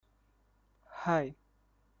Hi,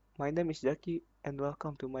 my name is Jackie and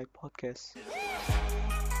welcome to my podcast.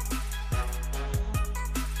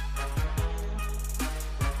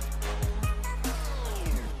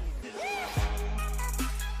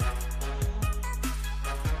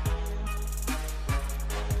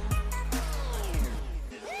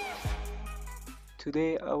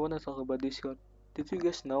 Today I want to talk about Discord. Did you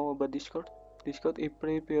guys know about Discord? Discord is a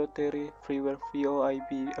proprietary freeware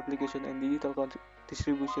VoIP application and digital content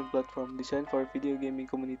distribution platform designed for video gaming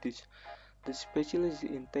communities that specializes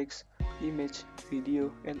in text, image, video,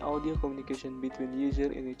 and audio communication between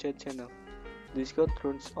users in a chat channel. Discord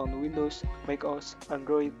runs on Windows, macOS,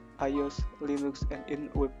 Android, iOS, Linux, and in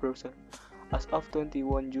web browser. As of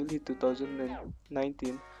 21 July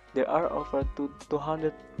 2019, there are over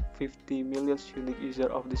 250 million unique users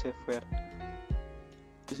of the software.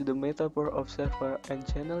 This is the metaphor of server and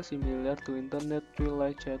channel similar to internet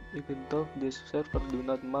relay chat, even though these servers do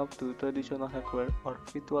not map to traditional hardware or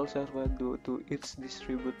virtual server due to its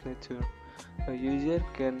distributed nature. A user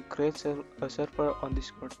can create a server on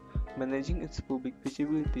Discord, managing its public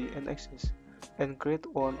visibility and access, and create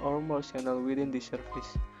one or more channels within the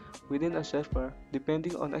service. Within a server,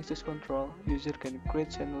 depending on access control, user can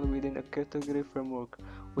create channel within a category framework,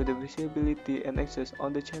 with the visibility and access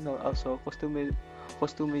on the channel also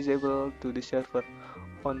customizable to the server.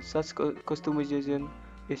 On such customization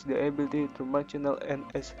is the ability to mark channel and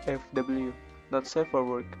SFW, not safe for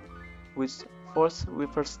work, which force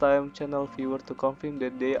first-time channel viewer to confirm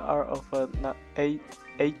that they are over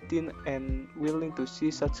 18 and willing to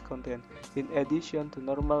see such content. In addition to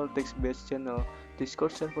normal text-based channel,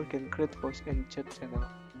 Discord server can create voice and chat channel.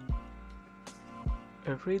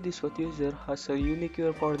 Every Discord user has a unique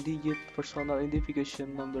 4-digit personal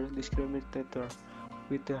identification number discriminator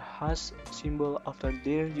with the hash symbol after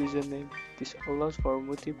their username. This allows for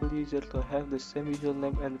multiple users to have the same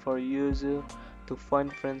username and for users to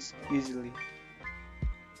find friends easily.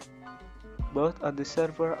 Both at the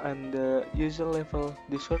server and the user level,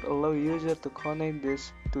 Discord allows users to connect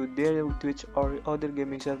this to their Twitch or other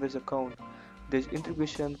gaming service account. This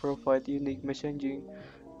integration provides unique messaging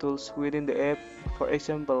tools within the app. For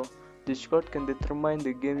example, Discord can determine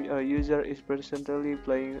the game a user is presently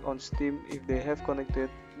playing on Steam if they have connected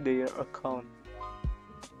their account.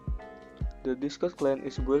 The Discord client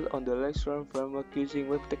is built on the Electron framework using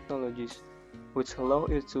web technologies, which allow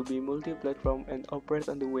it to be multi-platform and operate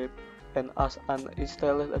on the web and as an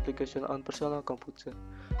installed application on personal computer.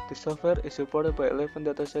 The software is supported by 11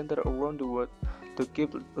 data centers around the world to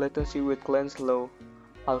keep latency with clients low.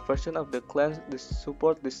 All versions of the client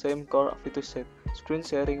support the same core feature set. Screen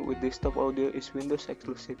sharing with desktop audio is Windows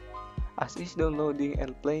exclusive, as is downloading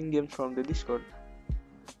and playing games from the Discord.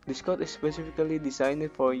 Discord is specifically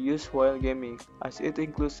designed for use while gaming, as it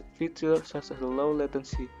includes features such as low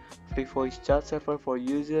latency, free voice chat server for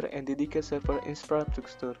users, and dedicated server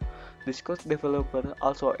infrastructure. Discord developer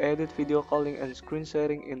also added video calling and screen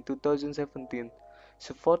sharing in 2017.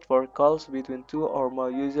 Support for calls between two or more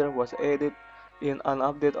users was added in an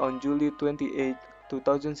update on July 28,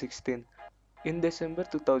 2016. In December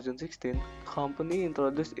 2016, the company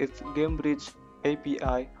introduced its GameBridge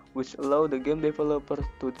API, which allowed the game developer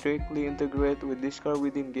to directly integrate with Discord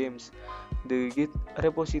within games. The Git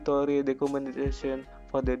repository documentation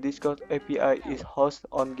for the Discord API is hosted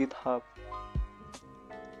on GitHub.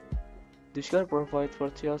 Discord provides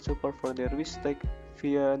virtual support for the ReStack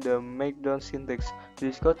via the Markdown syntax.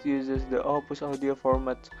 Discord uses the Opus audio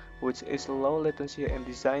format, which is low latency and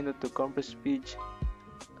designed to compress speech.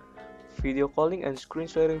 Video calling and screen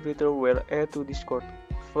sharing features were added to Discord,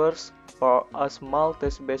 first for a small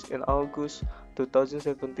test base in August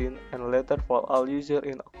 2017 and later for all users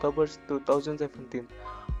in October 2017.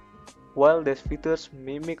 While these features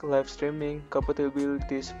mimic live streaming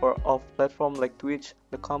capabilities for off-platform like Twitch,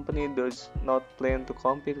 the company does not plan to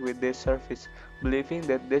compete with this service, believing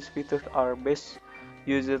that these features are best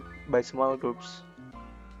used by small groups.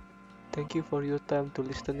 Thank you for your time to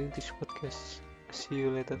listening to this podcast. See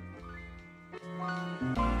you later.